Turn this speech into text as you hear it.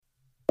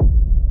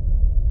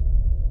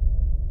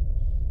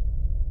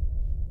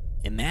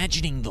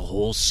Imagining the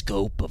whole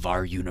scope of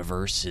our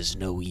universe is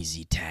no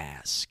easy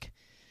task.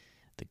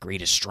 The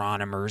great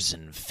astronomers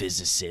and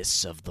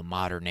physicists of the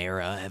modern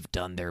era have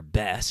done their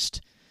best,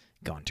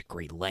 gone to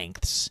great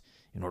lengths,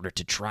 in order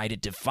to try to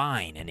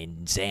define and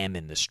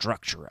examine the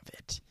structure of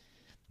it.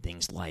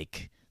 Things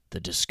like the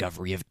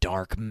discovery of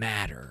dark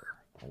matter,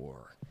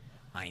 or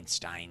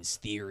Einstein's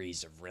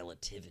theories of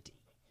relativity,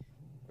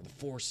 or the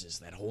forces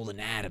that hold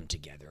an atom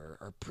together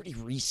are pretty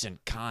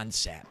recent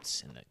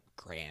concepts in the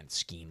grand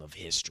scheme of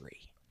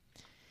history.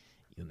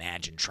 You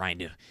imagine trying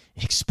to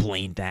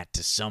explain that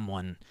to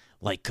someone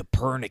like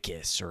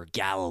Copernicus or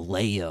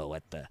Galileo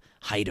at the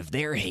height of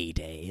their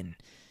heyday, and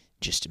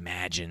just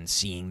imagine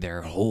seeing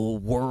their whole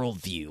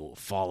worldview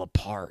fall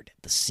apart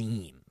at the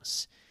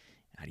seams.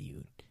 How do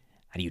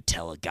you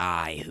tell a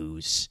guy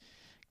who's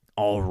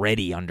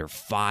already under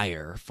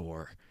fire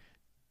for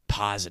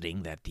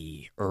positing that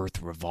the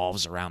Earth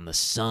revolves around the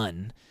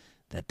sun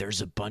that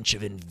there's a bunch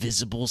of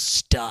invisible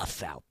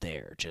stuff out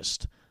there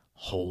just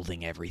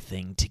holding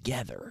everything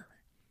together?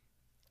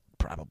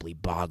 Probably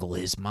boggle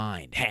his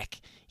mind.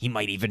 Heck, he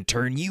might even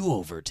turn you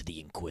over to the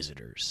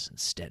Inquisitors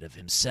instead of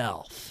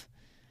himself.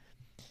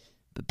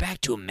 But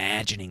back to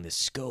imagining the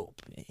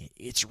scope,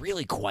 it's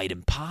really quite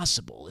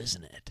impossible,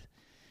 isn't it?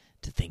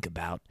 To think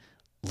about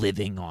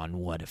living on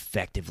what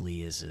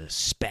effectively is a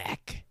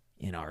speck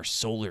in our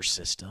solar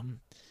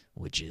system,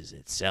 which is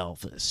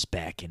itself a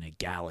speck in a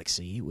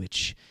galaxy,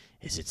 which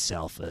is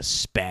itself a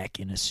speck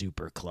in a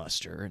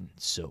supercluster, and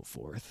so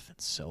forth and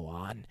so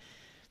on.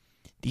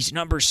 These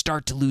numbers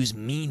start to lose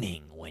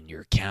meaning when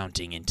you're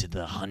counting into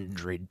the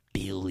 100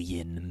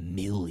 billion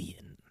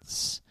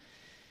millions.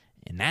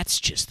 And that's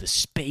just the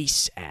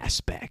space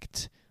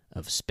aspect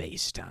of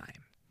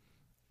space-time.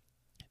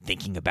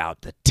 Thinking about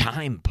the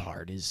time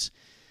part is,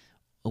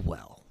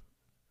 well,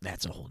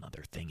 that's a whole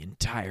other thing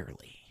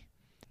entirely.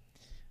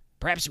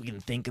 Perhaps we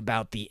can think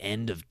about the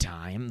end of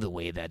time the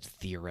way that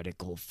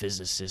theoretical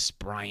physicist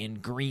Brian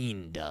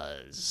Greene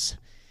does.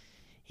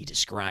 He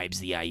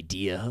describes the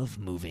idea of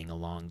moving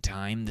along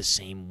time the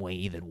same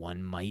way that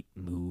one might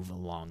move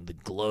along the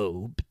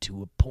globe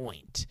to a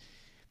point.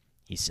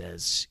 He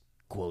says,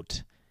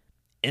 quote,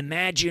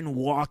 "Imagine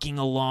walking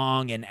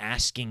along and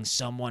asking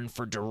someone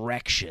for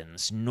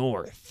directions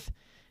north,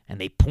 and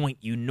they point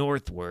you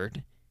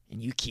northward,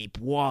 and you keep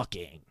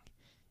walking.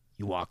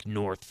 You walk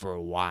north for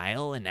a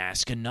while and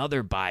ask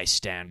another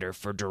bystander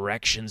for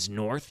directions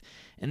north,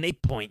 and they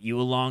point you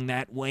along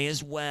that way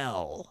as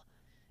well.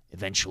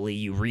 Eventually,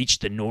 you reach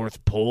the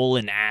North Pole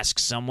and ask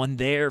someone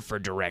there for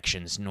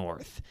directions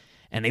north,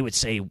 and they would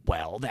say,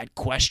 well, that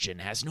question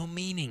has no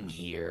meaning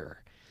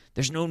here.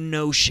 There's no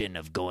notion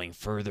of going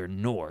further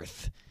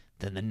north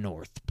than the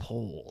North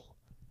Pole."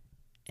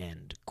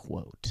 End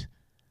quote.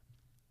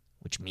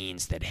 Which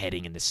means that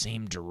heading in the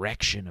same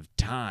direction of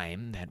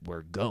time that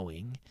we're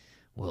going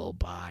will,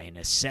 by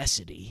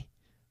necessity,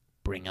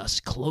 bring us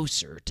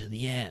closer to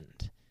the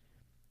end.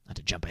 Not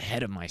to jump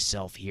ahead of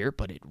myself here,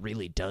 but it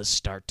really does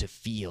start to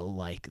feel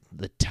like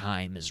the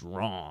time is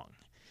wrong.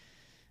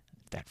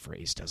 If that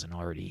phrase doesn't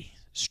already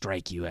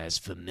strike you as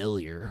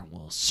familiar,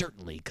 we'll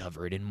certainly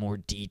cover it in more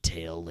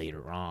detail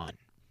later on.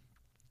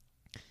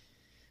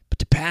 But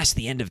to pass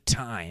the end of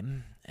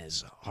time,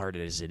 as hard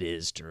as it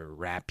is to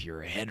wrap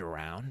your head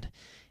around,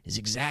 is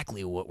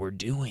exactly what we're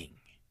doing,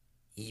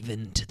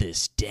 even to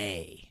this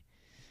day.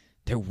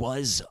 There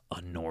was a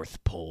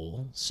North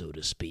Pole, so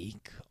to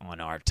speak,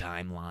 on our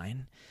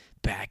timeline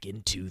back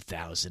in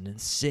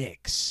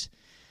 2006.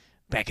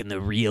 Back in the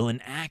real and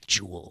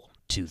actual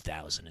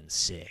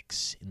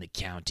 2006, in the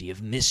county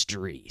of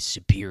Mystery,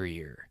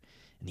 Superior,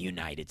 in the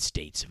United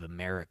States of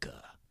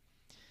America.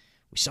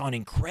 We saw an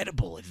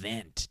incredible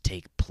event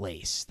take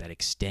place that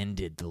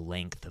extended the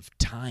length of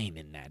time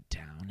in that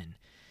town, and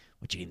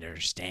what you can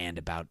understand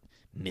about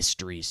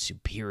Mystery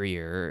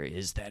Superior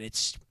is that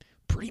it's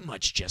pretty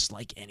much just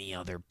like any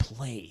other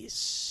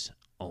place,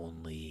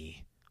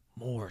 only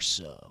more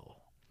so.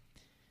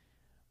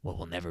 What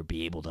we'll never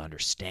be able to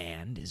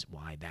understand is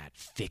why that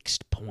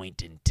fixed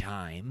point in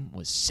time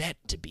was set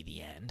to be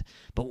the end,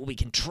 but what we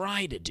can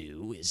try to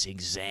do is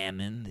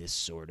examine this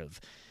sort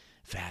of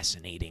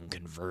fascinating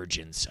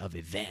convergence of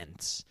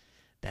events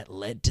that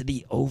led to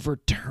the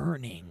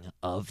overturning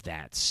of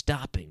that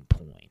stopping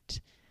point.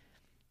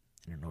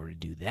 And in order to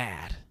do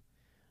that,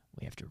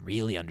 we have to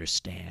really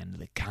understand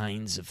the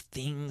kinds of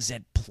things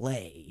at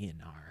play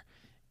in our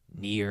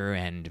near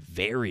and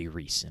very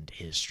recent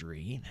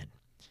history that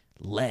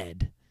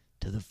led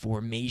to the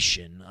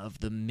formation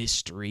of the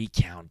Mystery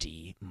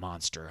County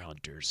Monster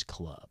Hunters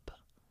Club.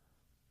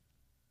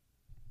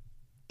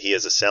 He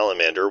is a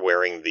salamander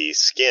wearing the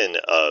skin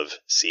of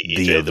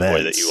CEJ, the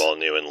boy that you all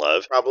knew and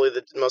loved. Probably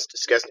the most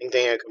disgusting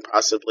thing I could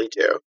possibly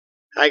do.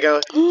 I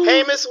go,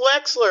 "Hey, Miss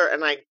Wexler,"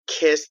 and I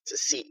kissed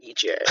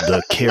CEJ.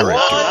 The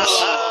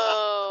characters.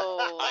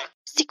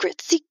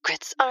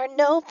 Secrets are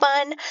no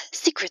fun.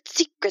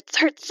 Secrets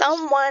hurt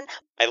someone.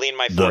 I lean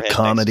my The forehead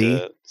comedy.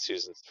 next to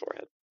Susan's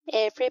forehead.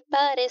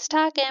 Everybody's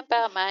talking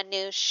about my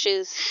new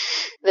shoes.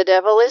 The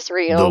devil is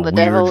real. The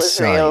devil is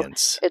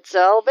science. real. It's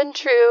all been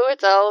true.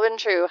 It's all been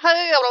true.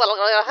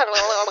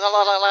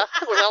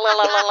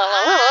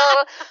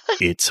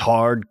 It's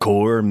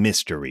hardcore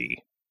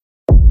mystery.